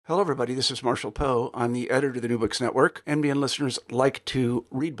Hello, everybody. This is Marshall Poe. I'm the editor of the New Books Network. NBN listeners like to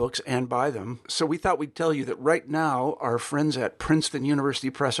read books and buy them. So we thought we'd tell you that right now, our friends at Princeton University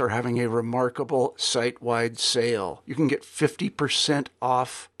Press are having a remarkable site-wide sale. You can get 50%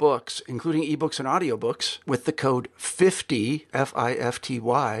 off books, including ebooks and audiobooks, with the code 50,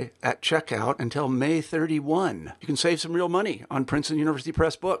 F-I-F-T-Y, at checkout until May 31. You can save some real money on Princeton University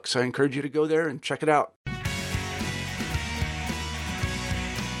Press books. I encourage you to go there and check it out.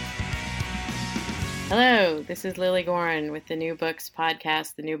 Hello, this is Lily Gorin with the New Books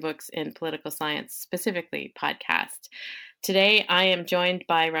podcast, the New Books in Political Science specifically podcast. Today, I am joined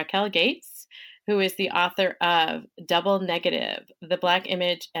by Raquel Gates, who is the author of Double Negative, The Black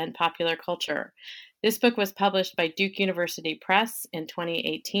Image and Popular Culture. This book was published by Duke University Press in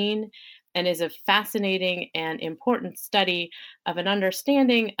 2018 and is a fascinating and important study of an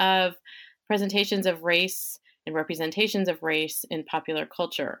understanding of presentations of race and representations of race in popular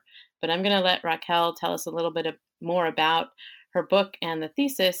culture. But I'm going to let Raquel tell us a little bit more about her book and the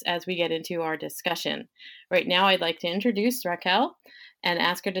thesis as we get into our discussion. Right now, I'd like to introduce Raquel and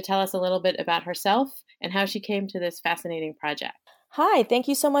ask her to tell us a little bit about herself and how she came to this fascinating project. Hi, thank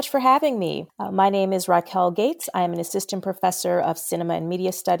you so much for having me. My name is Raquel Gates. I am an assistant professor of cinema and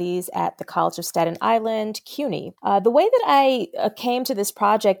media studies at the College of Staten Island, CUNY. The way that I came to this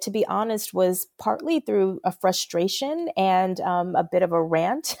project, to be honest, was partly through a frustration and a bit of a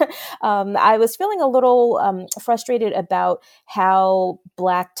rant. I was feeling a little frustrated about how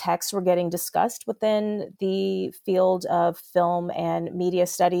Black texts were getting discussed within the field of film and media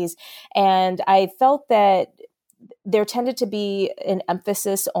studies. And I felt that there tended to be an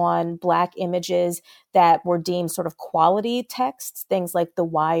emphasis on Black images that were deemed sort of quality texts, things like The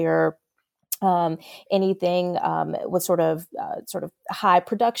Wire, anything with sort of high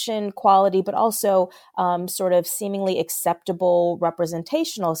production quality, but also sort of seemingly acceptable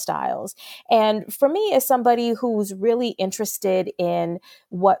representational styles. And for me, as somebody who's really interested in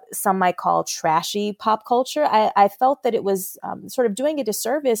what some might call trashy pop culture, I felt that it was sort of doing a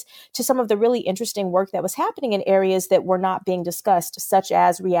disservice to some of the really interesting work that was happening in areas that were not being discussed, such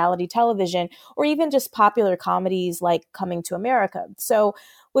as reality television or even just popular comedies like Coming to America. So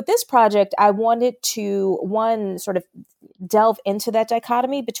with this project, I wanted to, one, sort of delve into that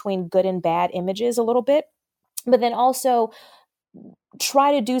dichotomy between good and bad images a little bit, but then also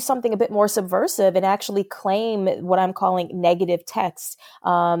try to do something a bit more subversive and actually claim what I'm calling negative text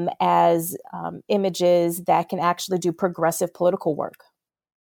as images that can actually do progressive political work.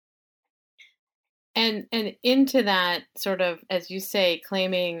 And into that sort of, as you say,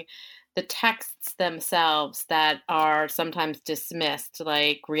 claiming the texts themselves that are sometimes dismissed,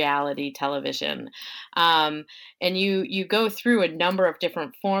 like reality television. And you go through a number of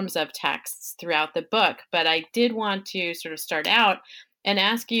different forms of texts throughout the book, but I did want to sort of start out and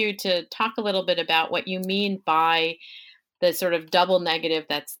ask you to talk a little bit about what you mean by the sort of double negative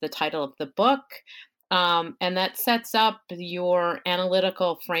that's the title of the book. And that sets up your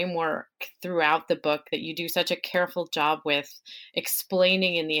analytical framework throughout the book that you do such a careful job with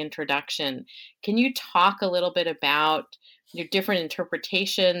explaining in the introduction. Can you talk a little bit about your different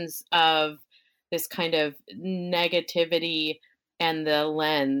interpretations of this kind of negativity and the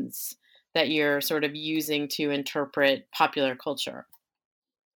lens that you're sort of using to interpret popular culture?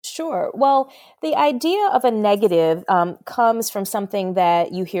 Sure. Well, the idea of a negative comes from something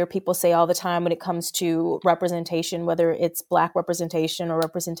that you hear people say all the time when it comes to representation, whether it's Black representation or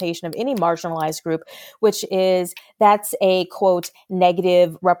representation of any marginalized group, which is that's a, quote,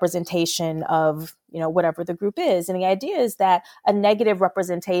 negative representation of whatever the group is. And the idea is that a negative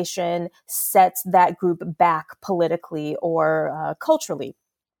representation sets that group back politically or culturally.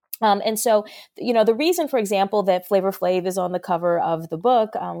 And so, the reason, for example, that Flavor Flav is on the cover of the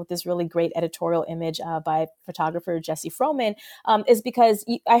book with this really great editorial image by photographer Jesse Froman is because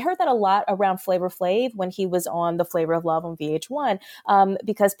I heard that a lot around Flavor Flav when he was on The Flavor of Love on VH1,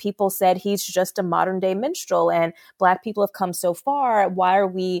 because people said he's just a modern day minstrel and Black people have come so far. Why are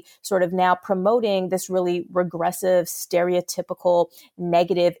we sort of now promoting this really regressive, stereotypical,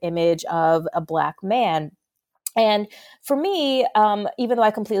 negative image of a Black man? And for me, even though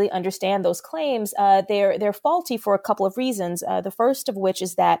I completely understand those claims, they're faulty for a couple of reasons. The first of which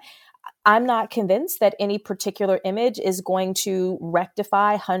is that I'm not convinced that any particular image is going to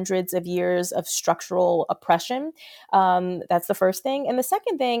rectify hundreds of years of structural oppression. That's the first thing. And the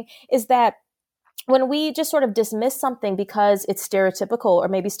second thing is that when we just sort of dismiss something because it's stereotypical or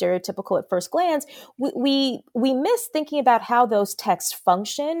maybe stereotypical at first glance, we miss thinking about how those texts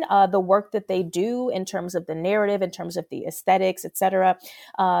function, the work that they do in terms of the narrative, in terms of the aesthetics, et cetera.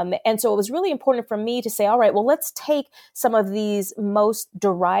 And so it was really important for me to say, all right, well, let's take some of these most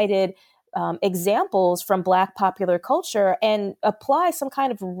derided examples from Black popular culture and apply some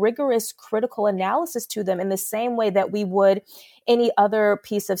kind of rigorous critical analysis to them in the same way that we would any other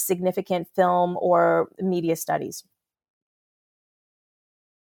piece of significant film or media studies.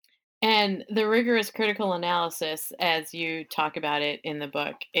 And the rigorous critical analysis, as you talk about it in the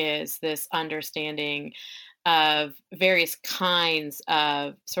book, is this understanding of various kinds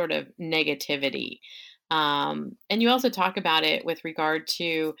of sort of negativity. And you also talk about it with regard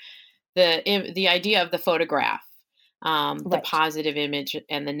to the idea of the photograph, the Right. positive image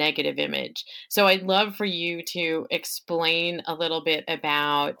and the negative image. So I'd love for you to explain a little bit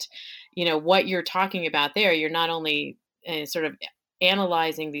about, what you're talking about there. You're not only sort of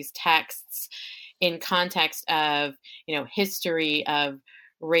analyzing these texts in context of, history of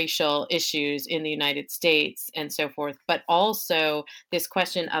racial issues in the United States and so forth, but also this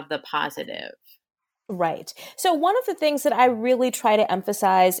question of the positive. Right. So one of the things that I really try to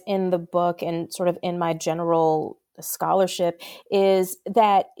emphasize in the book and sort of in my general scholarship is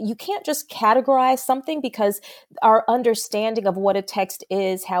that you can't just categorize something because our understanding of what a text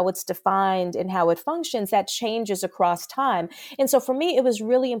is, how it's defined, and how it functions, that changes across time. And so for me, it was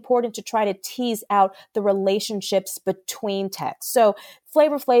really important to try to tease out the relationships between texts. So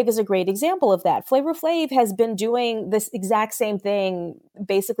Flavor Flav is a great example of that. Flavor Flav has been doing this exact same thing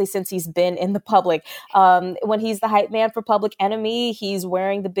basically since he's been in the public. When he's the hype man for Public Enemy, he's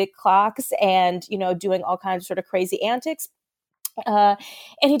wearing the big clocks and, doing all kinds of sort of crazy antics. And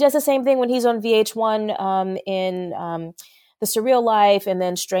he does the same thing when he's on VH1 in The Surreal Life, and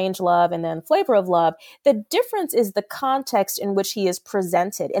then Strange Love, and then Flavor of Love. The difference is the context in which he is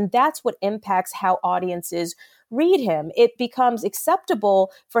presented. And that's what impacts how audiences read him. It becomes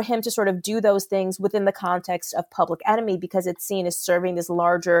acceptable for him to sort of do those things within the context of Public Enemy because it's seen as serving this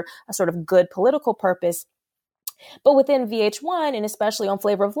larger sort of good political purpose. But within VH1, and especially on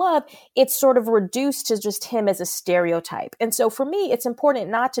Flavor of Love, it's sort of reduced to just him as a stereotype. And so for me, it's important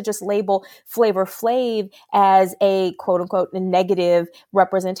not to just label Flavor Flav as a quote unquote negative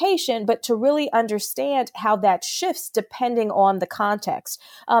representation, but to really understand how that shifts depending on the context.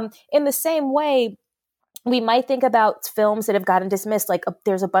 In the same way, we might think about films that have gotten dismissed, like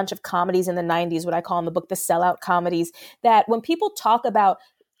there's a bunch of comedies in the 90s, what I call in the book the sellout comedies, that when people talk about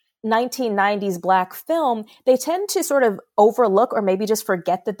 1990s Black film, they tend to sort of overlook or maybe just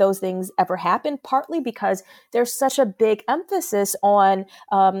forget that those things ever happened, partly because there's such a big emphasis on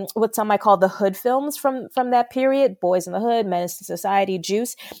what some might call the hood films from that period, Boys in the Hood, Menace to Society,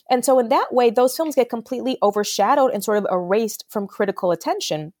 Juice. And so in that way, those films get completely overshadowed and sort of erased from critical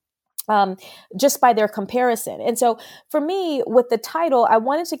attention. Just by their comparison. And so for me, with the title, I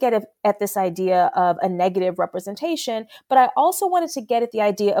wanted to get at this idea of a negative representation, but I also wanted to get at the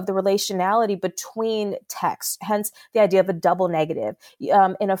idea of the relationality between text, hence the idea of a double negative.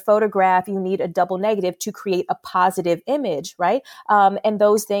 In a photograph, you need a double negative to create a positive image, right? And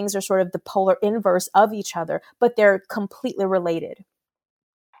those things are sort of the polar inverse of each other, but they're completely related.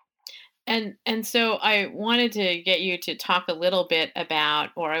 And so I wanted to get you to talk a little bit about,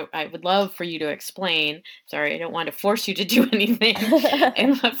 or I would love for you to explain. Sorry, I don't want to force you to do anything.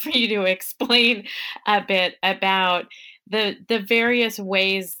 I'd love for you to explain a bit about the various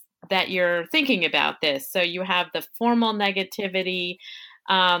ways that you're thinking about this. So you have the formal negativity,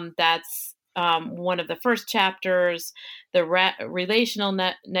 that's one of the first chapters, the relational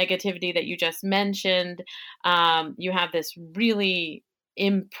negativity that you just mentioned. You have this really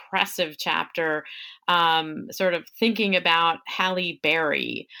impressive chapter, sort of thinking about Halle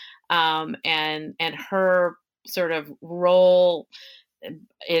Berry, and her sort of role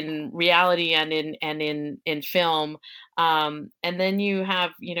in reality and in film, and then you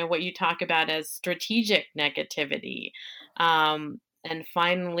have what you talk about as strategic negativity, and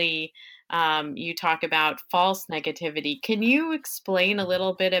finally you talk about false negativity. Can you explain a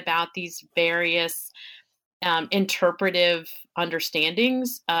little bit about these various interpretive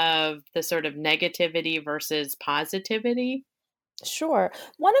understandings of the sort of negativity versus positivity? Sure.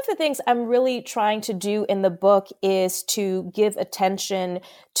 One of the things I'm really trying to do in the book is to give attention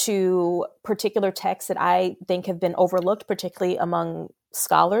to particular texts that I think have been overlooked, particularly among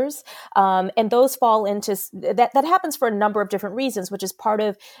scholars. And those fall into that happens for a number of different reasons, which is part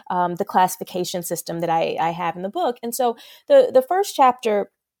of the classification system that I have in the book. And so the first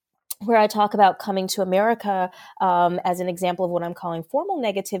chapter where I talk about Coming to America as an example of what I'm calling formal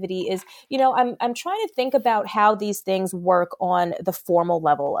negativity is, I'm trying to think about how these things work on the formal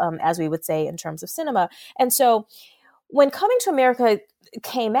level, as we would say in terms of cinema. And so when Coming to America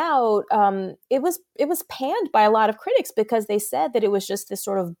came out, it was panned by a lot of critics because they said that it was just this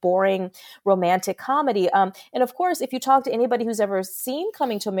sort of boring romantic comedy. And of course, if you talk to anybody who's ever seen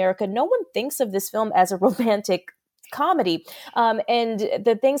Coming to America, no one thinks of this film as a romantic comedy. And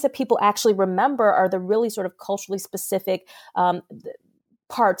the things that people actually remember are the really sort of culturally specific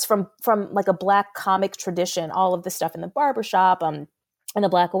parts from like a Black comic tradition, all of the stuff in the barbershop, and the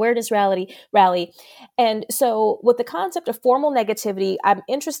Black awareness rally. And so with the concept of formal negativity, I'm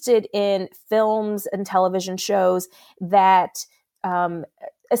interested in films and television shows that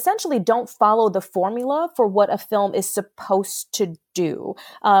essentially don't follow the formula for what a film is supposed to do.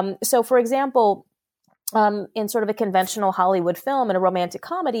 So for example, in sort of a conventional Hollywood film, in a romantic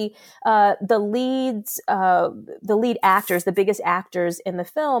comedy, the lead actors, the biggest actors in the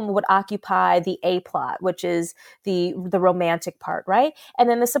film, would occupy the A plot, which is the romantic part, right? And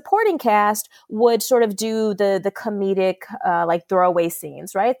then the supporting cast would sort of do the comedic, like throwaway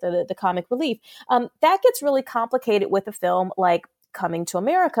scenes, right? The comic relief. That gets really complicated with a film like Coming to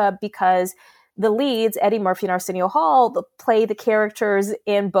America because the leads, Eddie Murphy and Arsenio Hall, play the characters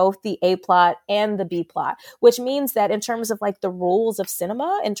in both the A plot and the B plot, which means that in terms of like the rules of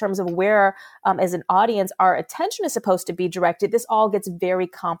cinema, in terms of where, as an audience, our attention is supposed to be directed, this all gets very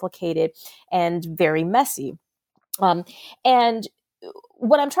complicated and very messy. And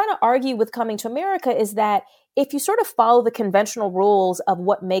what I'm trying to argue with Coming to America is that if you sort of follow the conventional rules of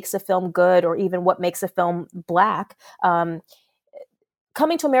what makes a film good or even what makes a film Black,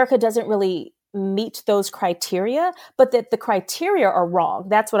 Coming to America doesn't really meet those criteria, but that the criteria are wrong.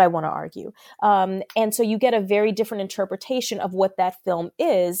 That's what I want to argue. And so you get a very different interpretation of what that film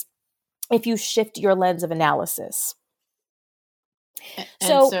is if you shift your lens of analysis.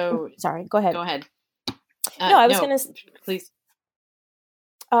 Sorry, go ahead. Go ahead. No, I was going to... Please.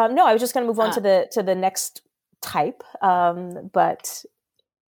 No, I was just going to move on to the next type. But...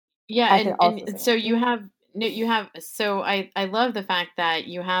 Yeah, and so you have... So I love the fact that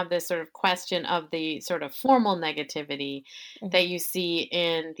you have this sort of question of the sort of formal negativity that you see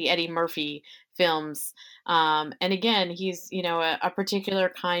in the Eddie Murphy films. And again, he's, a particular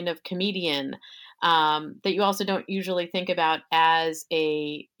kind of comedian that you also don't usually think about as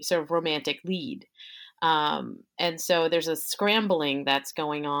a sort of romantic lead. And so there's a scrambling that's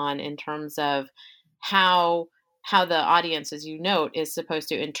going on in terms of how the audience, as you note, is supposed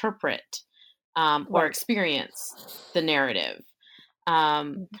to interpret or experience the narrative.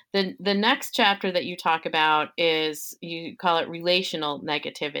 The next chapter that you talk about is, you call it relational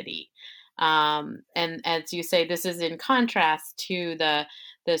negativity. And as you say, this is in contrast to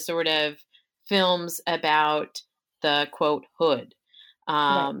the sort of films about the quote hood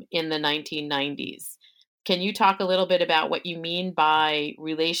in the 1990s. Can you talk a little bit about what you mean by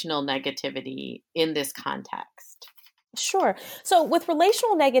relational negativity in this context? Sure. So with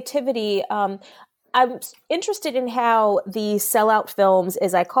relational negativity, I'm interested in how the sellout films,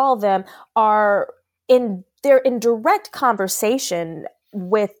 as I call them, they're in direct conversation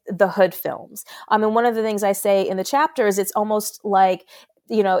with the hood films. And one of the things I say in the chapter is it's almost like,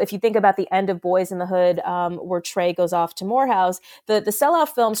 if you think about the end of Boys in the Hood, where Trey goes off to Morehouse, the sellout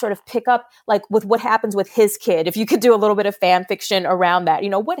films sort of pick up like with what happens with his kid. If you could do a little bit of fan fiction around that,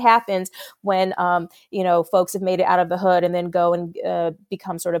 what happens when, folks have made it out of the hood and then go and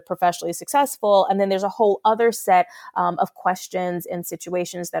become sort of professionally successful. And then there's a whole other set of questions and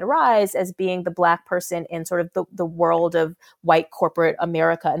situations that arise as being the Black person in sort of the world of white corporate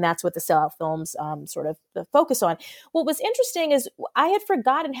America. And that's what the sellout films sort of focus on. What was interesting is I had forgotten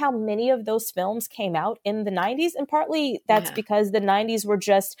how many of those films came out in the 90s. And partly that's because the 90s were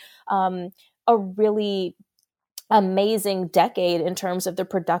just a really amazing decade in terms of the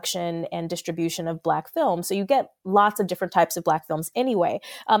production and distribution of Black films. So you get lots of different types of Black films anyway.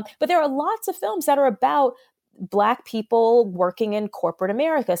 But there are lots of films that are about Black people working in corporate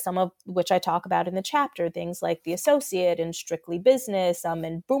America, some of which I talk about in the chapter, things like The Associate and Strictly Business,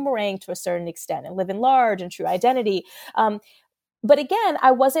 and Boomerang to a certain extent, and Living Large and True Identity. But again,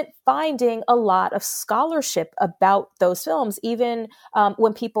 I wasn't finding a lot of scholarship about those films. Even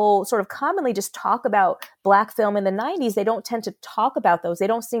when people sort of commonly just talk about Black film in the 90s, they don't tend to talk about those. They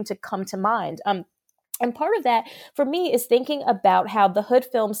don't seem to come to mind. And part of that, for me, is thinking about how the hood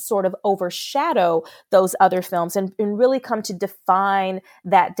films sort of overshadow those other films and really come to define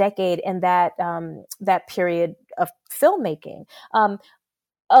that decade and that period of filmmaking.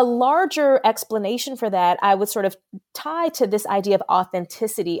 a larger explanation for that, I would sort of tie to this idea of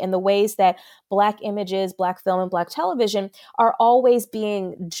authenticity and the ways that Black images, Black film, and Black television are always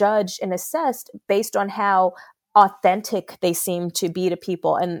being judged and assessed based on how authentic they seem to be to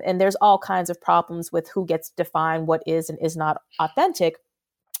people. And there's all kinds of problems with who gets defined what is and is not authentic.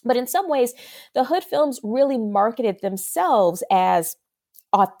 But in some ways, the Hood films really marketed themselves as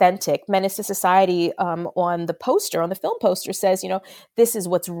authentic. Menace to Society on the film poster says, this is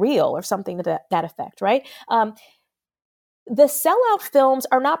what's real, or something to that effect, right? The sellout films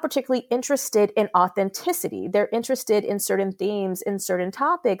are not particularly interested in authenticity. They're interested in certain themes, in certain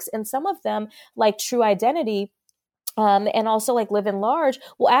topics, and some of them, like True Identity, and also like Live and Large,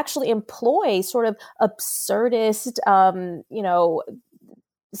 will actually employ sort of absurdist,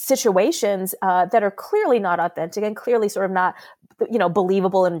 situations that are clearly not authentic and clearly sort of not,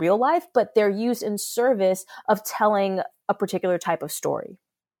 believable in real life, but they're used in service of telling a particular type of story.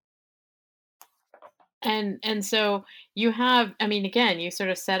 And so you have, I mean, again, you sort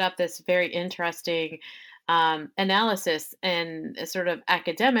of set up this very interesting analysis and a sort of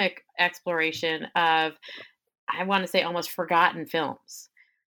academic exploration of, I want to say, almost forgotten films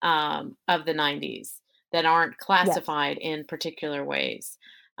of the 90s that aren't classified in particular ways.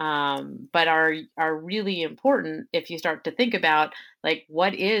 But are really important if you start to think about, like,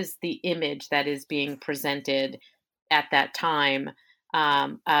 what is the image that is being presented at that time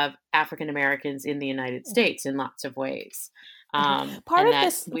of African Americans in the United States in lots of ways. Part of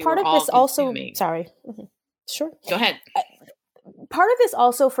this also, sorry. Mm-hmm. Sure. Go ahead. Part of this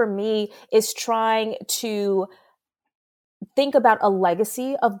also for me is trying to think about a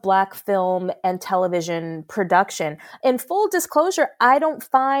legacy of Black film and television production. In full disclosure, I don't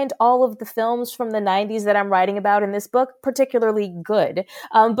find all of the films from the 90s that I'm writing about in this book particularly good.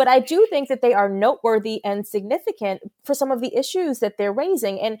 But I do think that they are noteworthy and significant for some of the issues that they're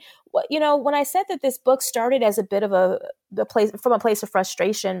raising. And, when I said that this book started as a bit of a place of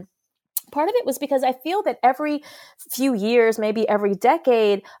frustration, part of it was because I feel that every few years, maybe every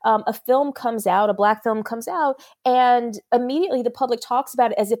decade, a film comes out, a Black film comes out, and immediately the public talks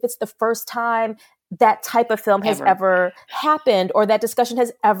about it as if it's the first time that type of film has ever happened, or that discussion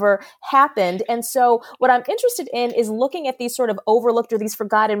has ever happened. And so what I'm interested in is looking at these sort of overlooked or these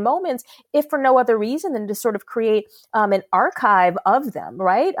forgotten moments, if for no other reason than to sort of create an archive of them,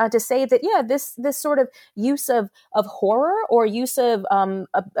 right? To say that, this sort of use of horror or use of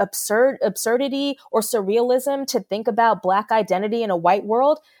absurdity or surrealism to think about Black identity in a white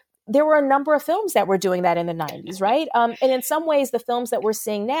world, there were a number of films that were doing that in the 90s, right? And in some ways, the films that we're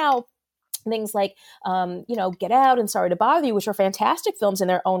seeing now, things like, Get Out and Sorry to Bother You, which are fantastic films in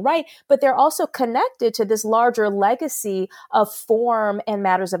their own right, but they're also connected to this larger legacy of form and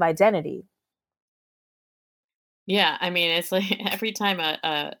matters of identity. Yeah, I mean, it's like every time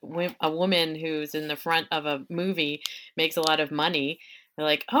a woman who's in the front of a movie makes a lot of money, they're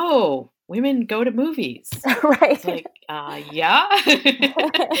like, "Oh, women go to movies." Right. It's like, yeah,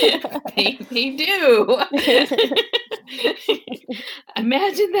 they do.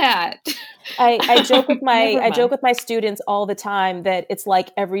 Imagine that. I joke with my students all the time that it's like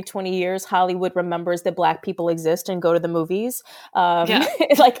every 20 years Hollywood remembers that Black people exist and go to the movies.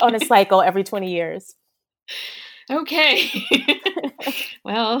 It's like on a cycle every 20 years. Okay.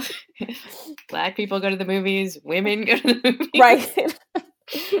 Well, Black people go to the movies, women go to the movies. Right.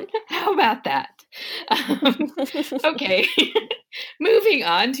 How about that? Okay. Moving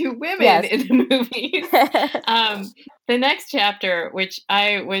on to women in the movies. The next chapter, which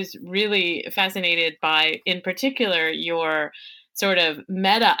I was really fascinated by, in particular, your sort of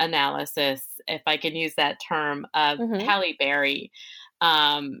meta-analysis, if I can use that term, of Halle Berry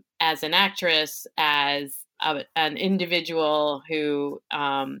as an actress, as an individual who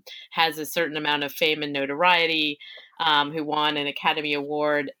has a certain amount of fame and notoriety, who won an Academy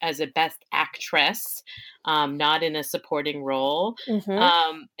Award as a Best Actress, not in a supporting role.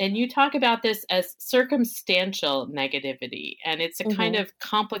 And you talk about this as circumstantial negativity. And it's a kind of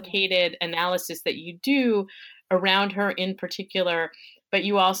complicated analysis that you do around her in particular, but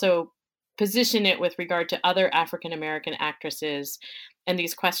you also position it with regard to other African American actresses and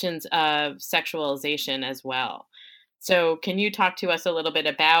these questions of sexualization as well. So can you talk to us a little bit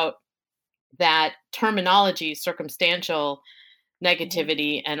about that terminology, circumstantial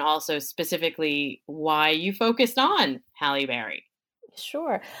negativity, and also specifically why you focused on Halle Berry?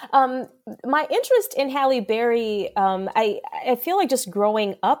 Sure. My interest in Halle Berry, I feel like just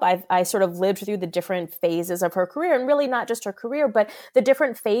growing up, I sort of lived through the different phases of her career, and really not just her career, but the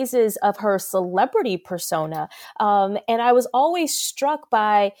different phases of her celebrity persona. And I was always struck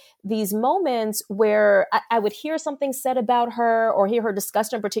by these moments where I would hear something said about her or hear her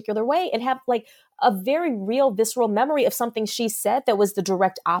discussed in a particular way and have like a very real, visceral memory of something she said that was the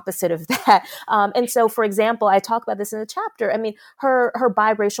direct opposite of that. And so, for example, I talk about this in the chapter. I mean, her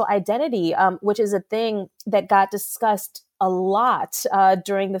biracial identity, which is a thing that got discussed a lot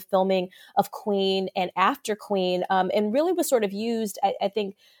during the filming of Queen and after Queen, and really was sort of used, I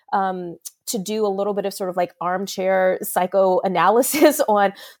think, to do a little bit of sort of like armchair psychoanalysis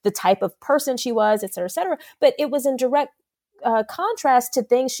on the type of person she was, et cetera, et cetera. But it was in direct contrast to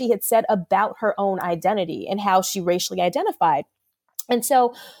things she had said about her own identity and how she racially identified. And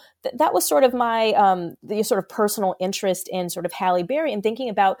so that was sort of my the sort of personal interest in sort of Halle Berry and thinking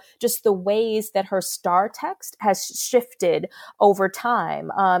about just the ways that her star text has shifted over time,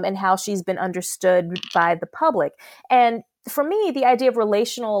 and how she's been understood by the public. And for me, the idea of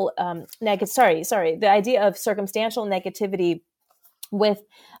relational the idea of circumstantial negativity with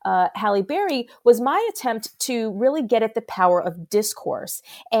Halle Berry was my attempt to really get at the power of discourse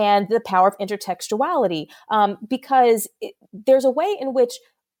and the power of intertextuality, because there's a way in which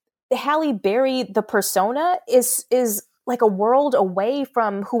Halle Berry, the persona, is like a world away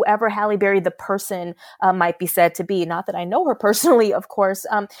from whoever Halle Berry, the person, might be said to be. Not that I know her personally, of course,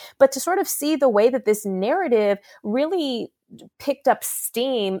 but to sort of see the way that this narrative really picked up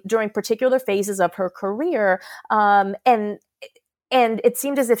steam during particular phases of her career, and it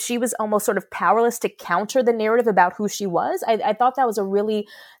seemed as if she was almost sort of powerless to counter the narrative about who she was. I thought that was a really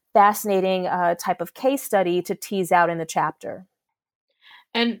fascinating type of case study to tease out in the chapter.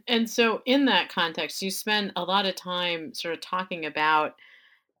 And so in that context, you spend a lot of time sort of talking about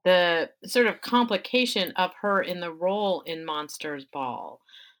the sort of complication of her in the role in Monsters Ball,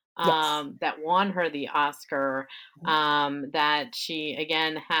 Yes. that won her the Oscar, that she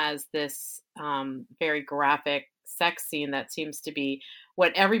again has this very graphic sex scene that seems to be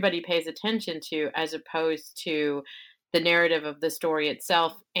what everybody pays attention to, as opposed to the narrative of the story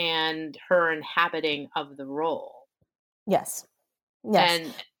itself and her inhabiting of the role. Yes. Yes.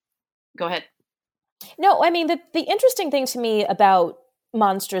 And go ahead. No, I mean the interesting thing to me about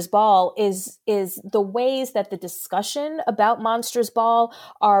Monsters Ball is the ways that the discussion about Monsters Ball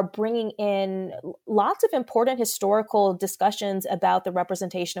are bringing in lots of important historical discussions about the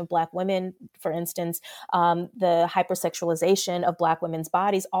representation of Black women, for instance, the hypersexualization of Black women's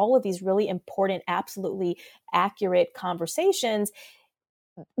bodies, all of these really important, absolutely accurate conversations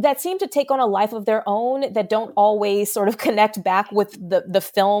that seem to take on a life of their own that don't always sort of connect back with the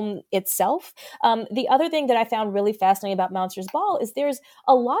film itself. The other thing that I found really fascinating about Monsters Ball is there's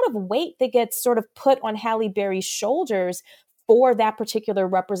a lot of weight that gets sort of put on Halle Berry's shoulders for that particular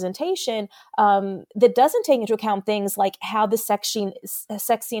representation, that doesn't take into account things like how the sex scene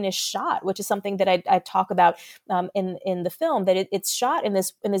is shot, which is something that I talk about in the film, that it's shot in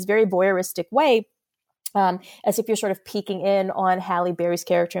this very voyeuristic way. As if you're sort of peeking in on Halle Berry's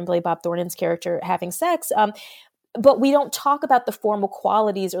character and Billy Bob Thornton's character having sex. But we don't talk about the formal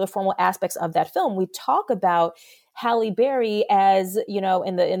qualities or the formal aspects of that film. We talk about Halle Berry as, in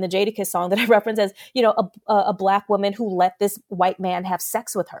the Jadakiss song that I reference as, a Black woman who let this white man have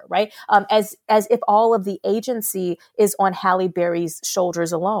sex with her, right? As if all of the agency is on Halle Berry's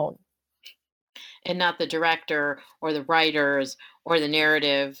shoulders alone. And not the director or the writers or the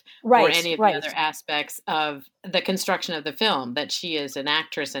narrative or any of the other aspects of the construction of the film, that she is an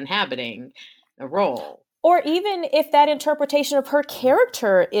actress inhabiting a role. Or even if that interpretation of her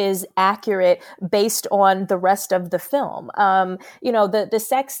character is accurate based on the rest of the film. The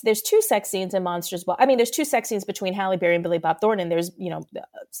sex, there's two sex scenes in Monsters Ball. I mean, there's two sex scenes between Halle Berry and Billy Bob Thornton. There's,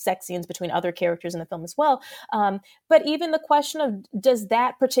 sex scenes between other characters in the film as well. But even the question of, does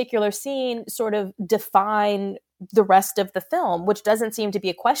that particular scene sort of define the rest of the film, which doesn't seem to be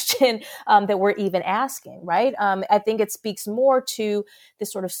a question that we're even asking, right? I think it speaks more to the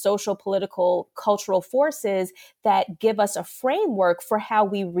sort of social, political, cultural forces that give us a framework for how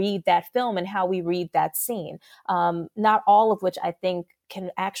we read that film and how we read that scene. Not all of which I think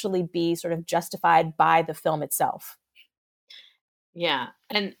can actually be sort of justified by the film itself. Yeah.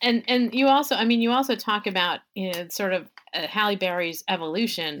 And you also talk about, sort of Halle Berry's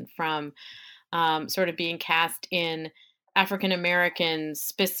evolution from sort of being cast in African American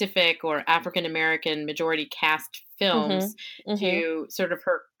specific or African American majority cast films to sort of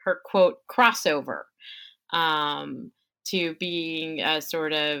her quote crossover, to being a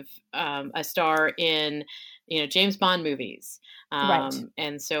sort of a star in James Bond movies, Right.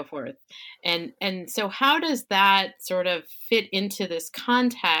 and so forth. And so how does that sort of fit into this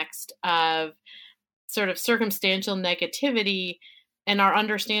context of sort of circumstantial negativity and our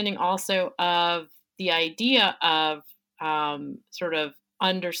understanding also of the idea of sort of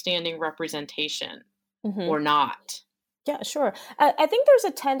understanding representation Hmm. or not? Yeah, sure. I think there's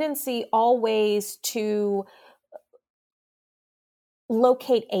a tendency always to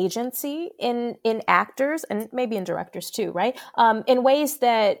locate agency in actors and maybe in directors too, right? In ways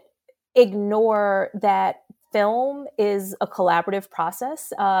that ignore that film is a collaborative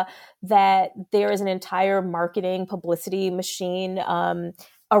process, that there is an entire marketing publicity machine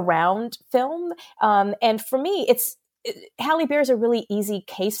around film. And for me, Halle Berry is a really easy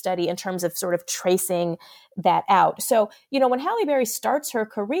case study in terms of sort of tracing that out. So, when Halle Berry starts her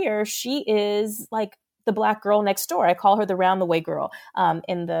career, she is like the Black girl next door. I call her the round the way girl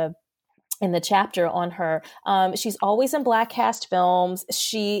in the chapter on her. She's always in Black cast films.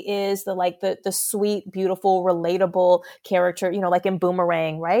 She is the sweet, beautiful, relatable character, like in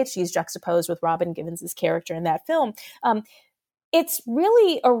Boomerang, right? She's juxtaposed with Robin Givens' character in that film. It's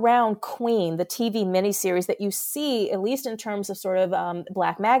really around Queen, the TV miniseries that you see, at least in terms of sort of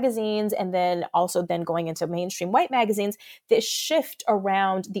Black magazines, and then also then going into mainstream white magazines, this shift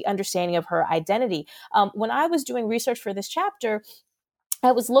around the understanding of her identity. When I was doing research for this chapter,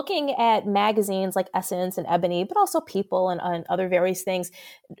 I was looking at magazines like Essence and Ebony, but also People and other various things,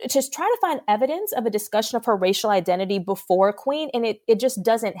 to try to find evidence of a discussion of her racial identity before Queen, and it just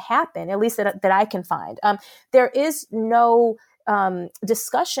doesn't happen, at least that I can find. There is no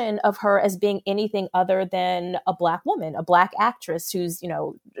discussion of her as being anything other than a Black woman, a Black actress who's,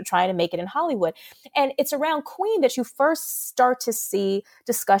 trying to make it in Hollywood. And it's around Queen that you first start to see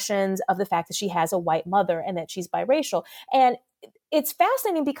discussions of the fact that she has a white mother and that she's biracial. And it's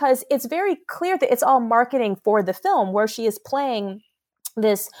fascinating because it's very clear that it's all marketing for the film, where she is playing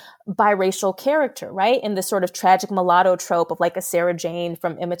this biracial character, right? In this sort of tragic mulatto trope of like a Sarah Jane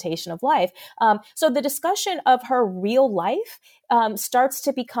from Imitation of Life. So the discussion of her real life starts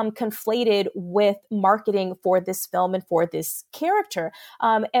to become conflated with marketing for this film and for this character.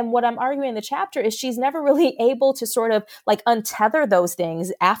 And what I'm arguing in the chapter is she's never really able to sort of like untether those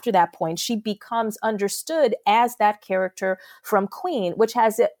things after that point. She becomes understood as that character from Queen, which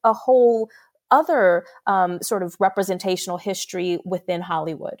has a whole other sort of representational history within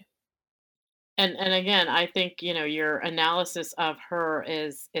Hollywood. And again, I think your analysis of her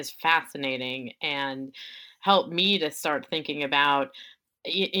is fascinating and helped me to start thinking about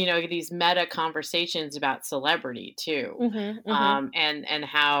these meta conversations about celebrity too, Mm-hmm, mm-hmm. and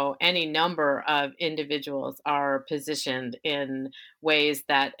how any number of individuals are positioned in ways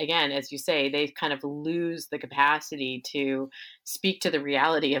that, again, as you say, they kind of lose the capacity to speak to the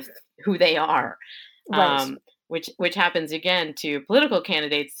reality of who they are, Right. um, which happens again to political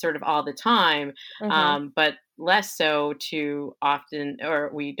candidates sort of all the time, Mm-hmm. but less so to often,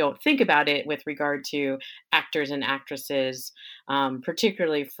 or we don't think about it with regard to actors and actresses,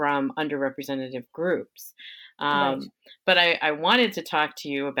 particularly from underrepresented groups. Right. But I wanted to talk to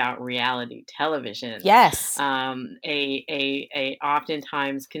you about reality television, Yes. a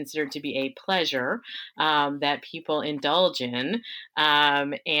oftentimes considered to be a pleasure that people indulge in.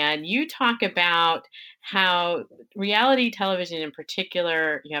 And you talk about how reality television in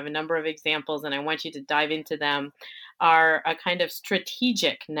particular, you have a number of examples, and I want you to dive into them, are a kind of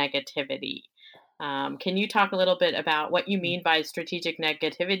strategic negativity. Can you talk a little bit about what you mean by strategic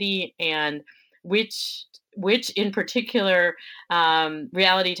negativity, and which in particular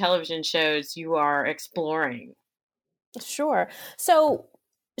reality television shows you are exploring? Sure. So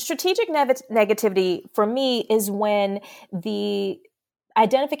strategic negativity for me is when the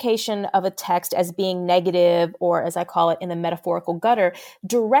identification of a text as being negative, or as I call it in the metaphorical gutter,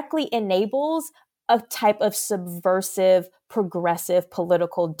 directly enables a type of subversive, progressive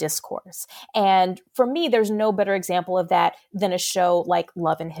political discourse. And for me, there's no better example of that than a show like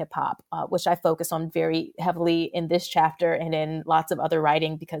Love and Hip Hop, which I focus on very heavily in this chapter and in lots of other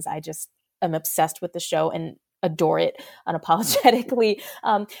writing, because I just am obsessed with the show and adore it unapologetically.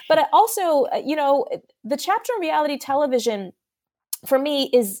 But I also, the chapter on reality television for me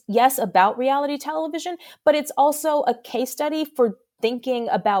is, yes, about reality television, but it's also a case study for thinking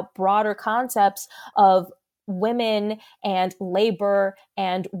about broader concepts of women and labor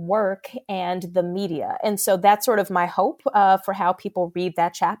and work and the media. And so that's sort of my hope for how people read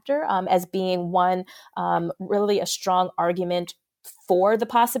that chapter, as being one, really a strong argument for the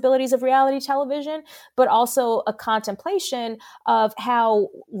possibilities of reality television, but also a contemplation of how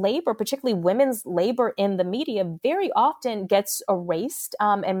labor, particularly women's labor in the media, very often gets erased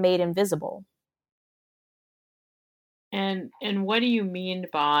and made invisible. And what do you mean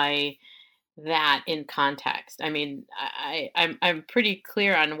by that in context? I mean, I'm pretty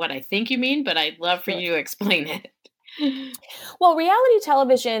clear on what I think you mean, but I'd love for Sure. you to explain it. Well, reality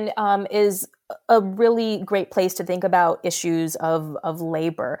television is a really great place to think about issues of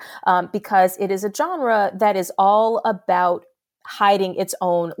labor, because it is a genre that is all about hiding its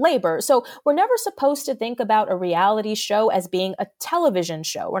own labor. So we're never supposed to think about a reality show as being a television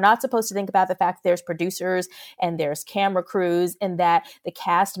show. We're not supposed to think about the fact that there's producers and there's camera crews and that the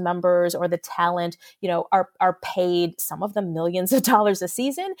cast members or the talent, are paid, some of them millions of dollars a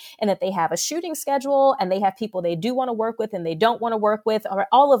season, and that they have a shooting schedule and they have people they do want to work with and they don't want to work with, or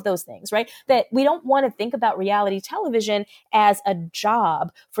all of those things, right? That we don't want to think about reality television as a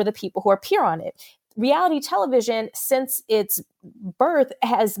job for the people who appear on it. Reality television, since its birth,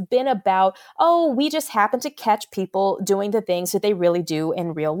 has been about, we just happen to catch people doing the things that they really do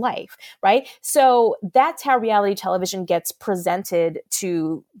in real life, right? So that's how reality television gets presented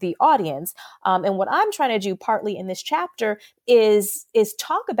to the audience. And what I'm trying to do partly in this chapter is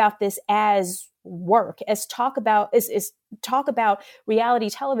talk about this as work, is talk about reality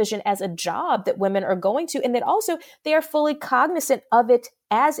television as a job that women are going to, and that also they are fully cognizant of it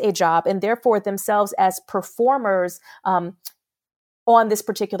as a job and therefore themselves as performers on this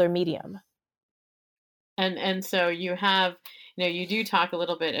particular medium. And so you have, you do talk a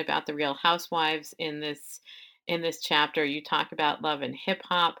little bit about the Real Housewives in this chapter. You talk about Love and Hip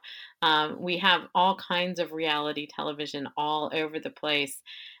Hop. We have all kinds of reality television all over the place.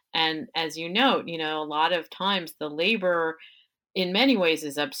 And as you note, a lot of times the labor in many ways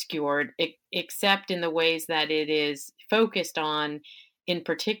is obscured, except in the ways that it is focused on in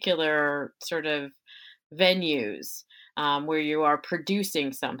particular sort of venues where you are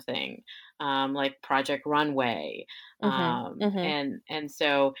producing something, like Project Runway. And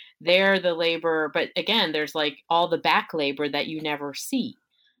so there the labor, but again, there's like all the back labor that you never see.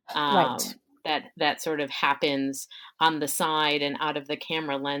 Right. That sort of happens on the side and out of the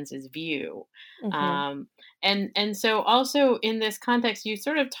camera lens's view. And so also in this context, you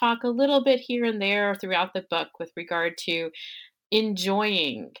sort of talk a little bit here and there throughout the book with regard to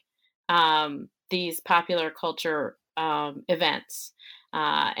enjoying these popular culture events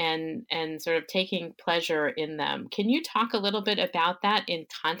and sort of taking pleasure in them. Can you talk a little bit about that in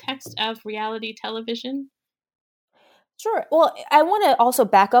context of reality television? Sure. Well, I want to also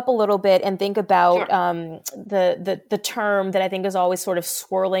back up a little bit and think about Sure. the term that I think is always sort of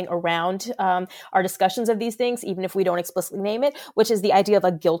swirling around our discussions of these things, even if we don't explicitly name it, which is the idea of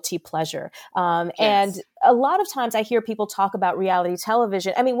a guilty pleasure. Yes. And a lot of times I hear people talk about reality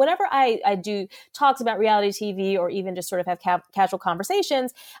television. I mean, whenever I do talks about reality TV or even just sort of have casual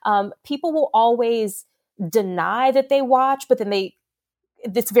conversations, people will always deny that they watch, but then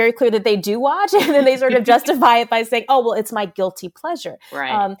it's very clear that they do watch, and then they sort of justify it by saying, well, it's my guilty pleasure.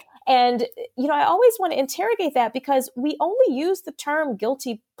 Right. And, I always want to interrogate that, because we only use the term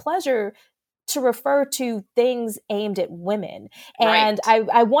guilty pleasure to refer to things aimed at women. And Right.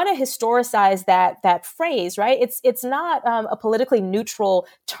 I want to historicize that phrase, right? It's not a politically neutral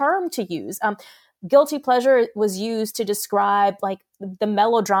term to use. Guilty pleasure was used to describe like the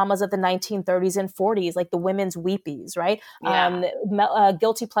melodramas of the 1930s and 40s, like the women's weepies, right? Yeah.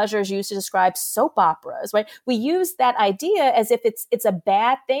 Guilty pleasure is used to describe soap operas, right? We use that idea as if it's a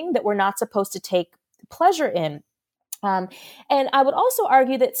bad thing that we're not supposed to take pleasure in. And I would also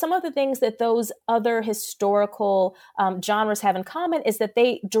argue that some of the things that those other historical genres have in common is that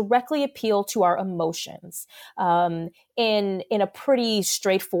they directly appeal to our emotions in a pretty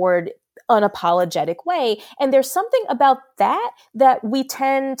straightforward, unapologetic way. And there's something about that we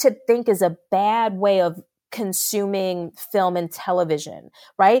tend to think is a bad way of consuming film and television,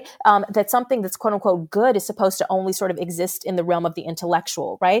 right? That something that's quote unquote good is supposed to only sort of exist in the realm of the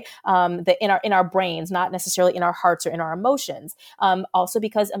intellectual, right? That in our brains, not necessarily in our hearts or in our emotions. Also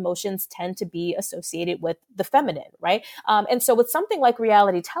because emotions tend to be associated with the feminine, right? And so with something like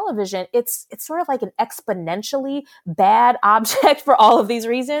reality television, it's sort of like an exponentially bad object for all of these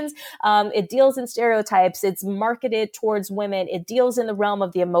reasons. It deals in stereotypes. It's marketed towards women. It deals in the realm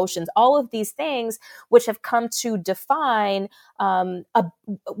of the emotions. All of these things, which have come to define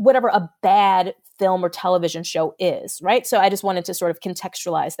whatever a bad film or television show is, right? So I just wanted to sort of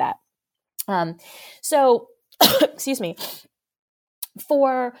contextualize that. So, excuse me.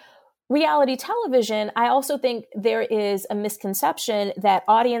 For reality television, I also think there is a misconception that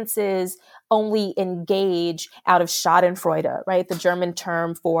audiences only engage out of Schadenfreude, right? The German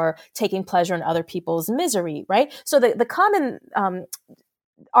term for taking pleasure in other people's misery, right? So the common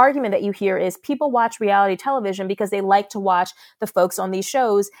argument that you hear is people watch reality television because they like to watch the folks on these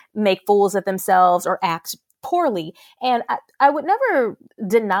shows make fools of themselves or act poorly. And I would never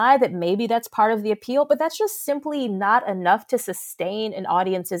deny that maybe that's part of the appeal, but that's just simply not enough to sustain an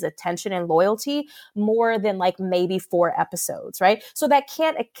audience's attention and loyalty more than like maybe 4 episodes, right? So that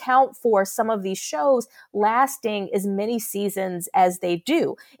can't account for some of these shows lasting as many seasons as they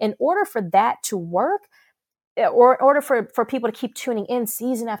do. In order for that to work, or in order for people to keep tuning in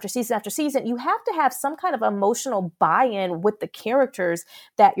season after season after season, you have to have some kind of emotional buy-in with the characters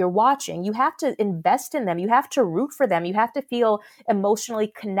that you're watching. You have to invest in them. You have to root for them. You have to feel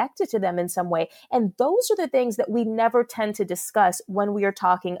emotionally connected to them in some way. And those are the things that we never tend to discuss when we are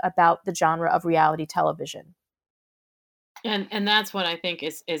talking about the genre of reality television. And that's what I think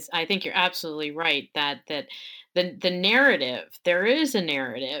is I think you're absolutely right that the narrative, there is a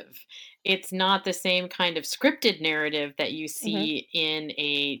narrative. It's not the same kind of scripted narrative that you Mm-hmm. see in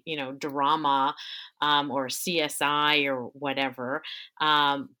a, drama, or CSI or whatever.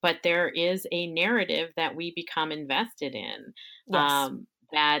 But there is a narrative that we become invested in. Yes.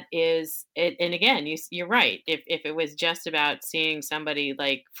 That is it, and again, you're right. If it was just about seeing somebody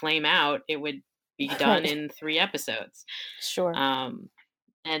like flame out, it would be done Right. in 3 episodes. Sure. Um,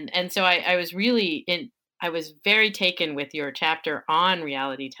 and so I was really I was very taken with your chapter on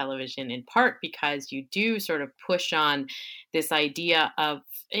reality television, in part because you do sort of push on this idea of,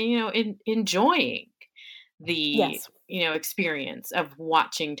 enjoying the, Yes. experience of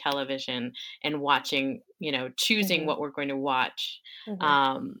watching television and watching, choosing Mm-hmm. what we're going to watch. Mm-hmm.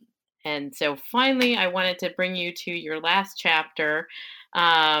 Um, and so finally, I wanted to bring you to your last chapter,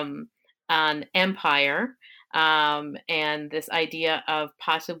 um, on Empire, and this idea of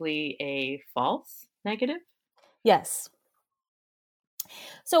possibly a false negative. Yes.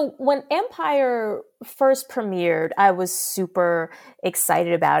 So when Empire first premiered, I was super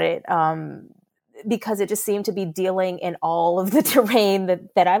excited about it, because it just seemed to be dealing in all of the terrain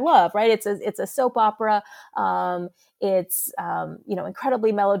that I love. Right? It's a soap opera. It's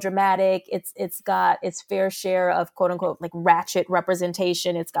incredibly melodramatic. It's got its fair share of quote unquote like ratchet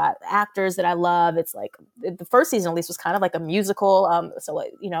representation. It's got actors that I love. It's like the first season at least was kind of like a musical.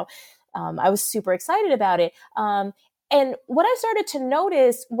 I was super excited about it. And what I started to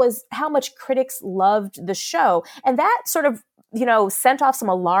notice was how much critics loved the show. And that sort of, sent off some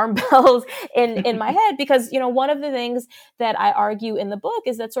alarm bells in my head, because, one of the things that I argue in the book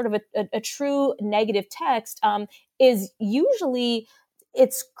is that sort of a true negative text is usually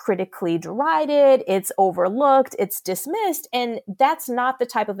it's critically derided, it's overlooked, it's dismissed. And that's not the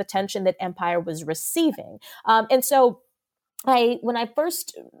type of attention that Empire was receiving. And so when I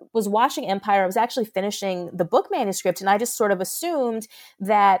first was watching Empire, I was actually finishing the book manuscript, and I just sort of assumed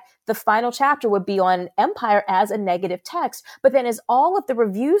that the final chapter would be on Empire as a negative text. But then as all of the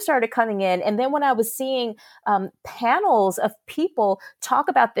reviews started coming in, and then when I was seeing panels of people talk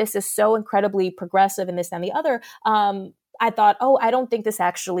about this as so incredibly progressive and this and the other, I thought, oh, I don't think this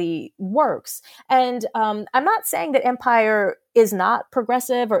actually works. And I'm not saying that Empire is not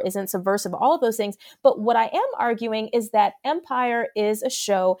progressive or isn't subversive, all of those things. But what I am arguing is that Empire is a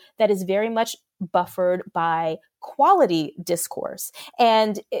show that is very much buffered by quality discourse.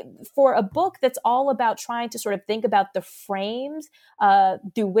 And for a book that's all about trying to sort of think about the frames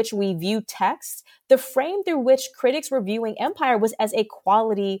through which we view text, the frame through which critics were viewing Empire was as a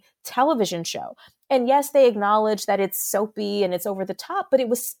quality television show. And yes, they acknowledge that it's soapy and it's over the top, but it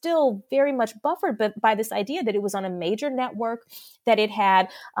was still very much buffered by this idea that it was on a major network, that it had,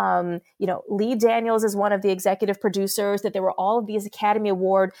 Lee Daniels as one of the executive producers, that there were all of these Academy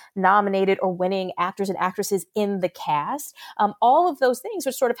Award nominated or winning actors and actresses in the cast. All of those things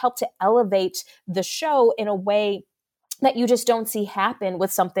would sort of help to elevate the show in a way that you just don't see happen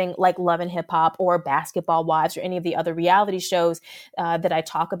with something like Love and Hip Hop or Basketball Wives or any of the other reality shows that I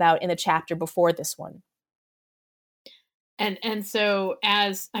talk about in the chapter before this one. And so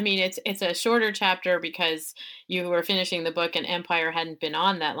it's a shorter chapter because you were finishing the book and Empire hadn't been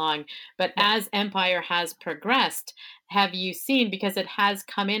on that long. But as Empire has progressed, have you seen, because it has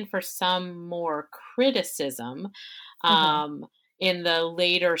come in for some more criticism, Mm-hmm. in the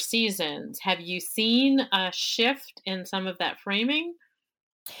later seasons, have you seen a shift in some of that framing?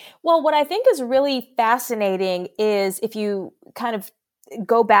 Well, what I think is really fascinating is if you kind of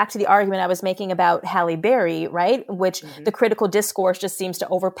go back to the argument I was making about Halle Berry, right? Which Hmm. the critical discourse just seems to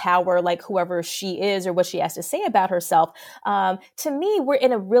overpower like whoever she is or what she has to say about herself. To me, we're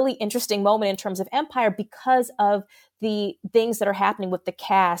in a really interesting moment in terms of Empire because of the things that are happening with the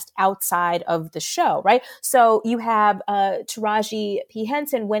cast outside of the show, right? So you have Taraji P.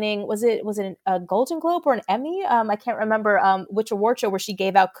 Henson winning, was it a Golden Globe or an Emmy? I can't remember which award show where she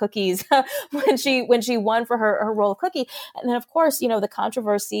gave out cookies when she won for her role of Cookie. And then, of course, the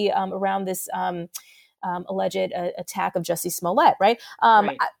controversy around this alleged attack of Jussie Smollett, right?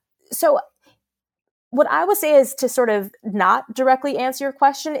 Right. So what I would say is, to sort of not directly answer your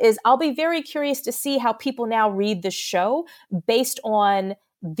question, is I'll be very curious to see how people now read the show based on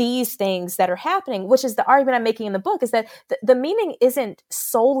these things that are happening, which is the argument I'm making in the book, is that the meaning isn't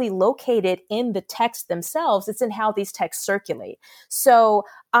solely located in the text themselves. It's in how these texts circulate. So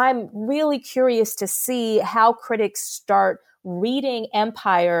I'm really curious to see how critics start reading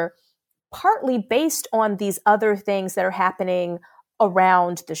Empire partly based on these other things that are happening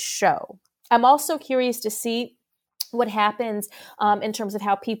around the show. I'm also curious to see what happens in terms of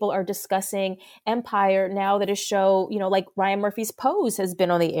how people are discussing Empire now that a show, like Ryan Murphy's Pose has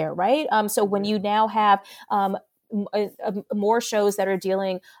been on the air, right? So when you now have more shows that are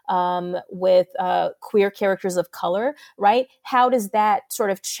dealing with queer characters of color, right? How does that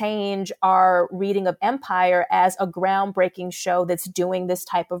sort of change our reading of Empire as a groundbreaking show that's doing this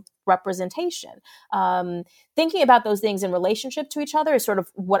type of representation? Thinking about those things in relationship to each other is sort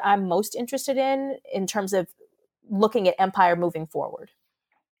of what I'm most interested in terms of looking at Empire moving forward.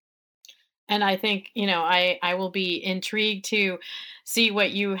 And I think, I will be intrigued to see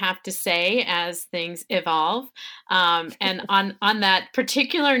what you have to say as things evolve. And on that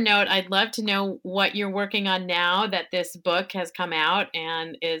particular note, I'd love to know what you're working on now that this book has come out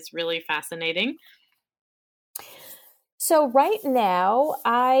and is really fascinating. So right now,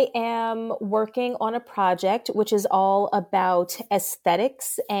 I am working on a project which is all about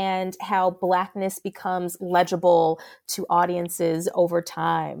aesthetics and how Blackness becomes legible to audiences over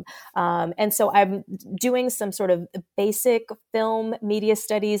time. And so I'm doing some sort of basic film media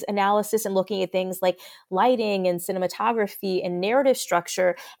studies analysis and looking at things like lighting and cinematography and narrative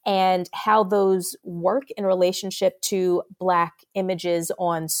structure and how those work in relationship to Black images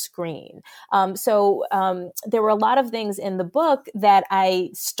on screen. So there were a lot of things in the book that I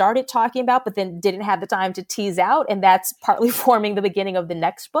started talking about, but then didn't have the time to tease out. And that's partly forming the beginning of the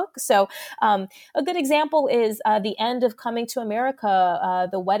next book. So a good example is the end of Coming to America,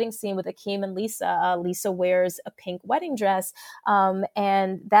 the wedding scene with Akeem and Lisa. Lisa wears a pink wedding dress.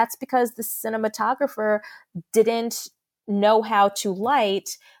 And that's because the cinematographer didn't know how to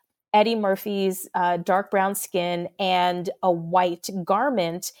light Eddie Murphy's dark brown skin and a white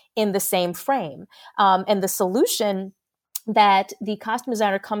garment in the same frame. And the solution that the costume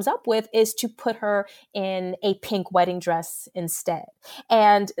designer comes up with is to put her in a pink wedding dress instead.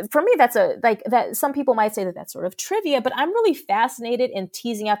 And for me, that's that some people might say that that's sort of trivia, but I'm really fascinated in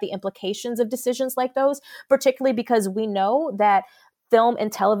teasing out the implications of decisions like those, particularly because we know that film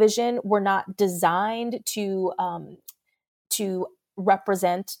and television were not designed to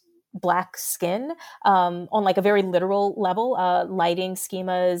represent Black skin on like a very literal level. Lighting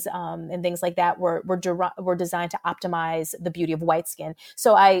schemas and things like that were designed to optimize the beauty of white skin.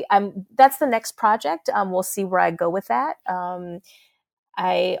 So that's the next project. We'll see where I go with that.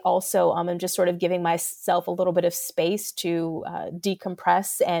 I also am just sort of giving myself a little bit of space to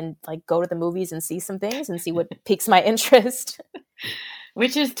decompress and like go to the movies and see some things and see what piques my interest.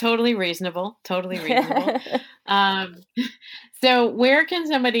 Which is totally reasonable. So where can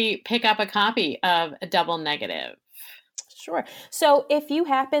somebody pick up a copy of Double Negative? Sure. So if you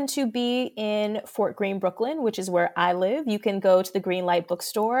happen to be in Fort Greene, Brooklyn, which is where I live, you can go to the Greenlight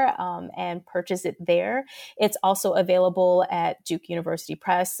Bookstore and purchase it there. It's also available at Duke University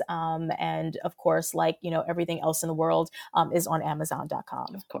Press. And of course, like, everything else in the world is on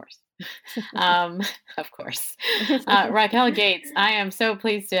Amazon.com. Of course. Of course. Raquel Gates, I am so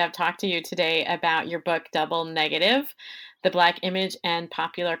pleased to have talked to you today about your book, Double Negative: The Black Image and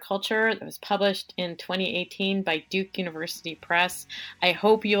Popular Culture, that was published in 2018 by Duke University Press. I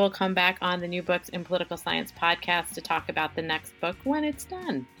hope you will come back on the New Books in Political Science podcast to talk about the next book when it's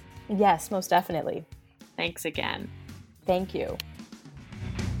done. Yes, most definitely. Thanks again. Thank you.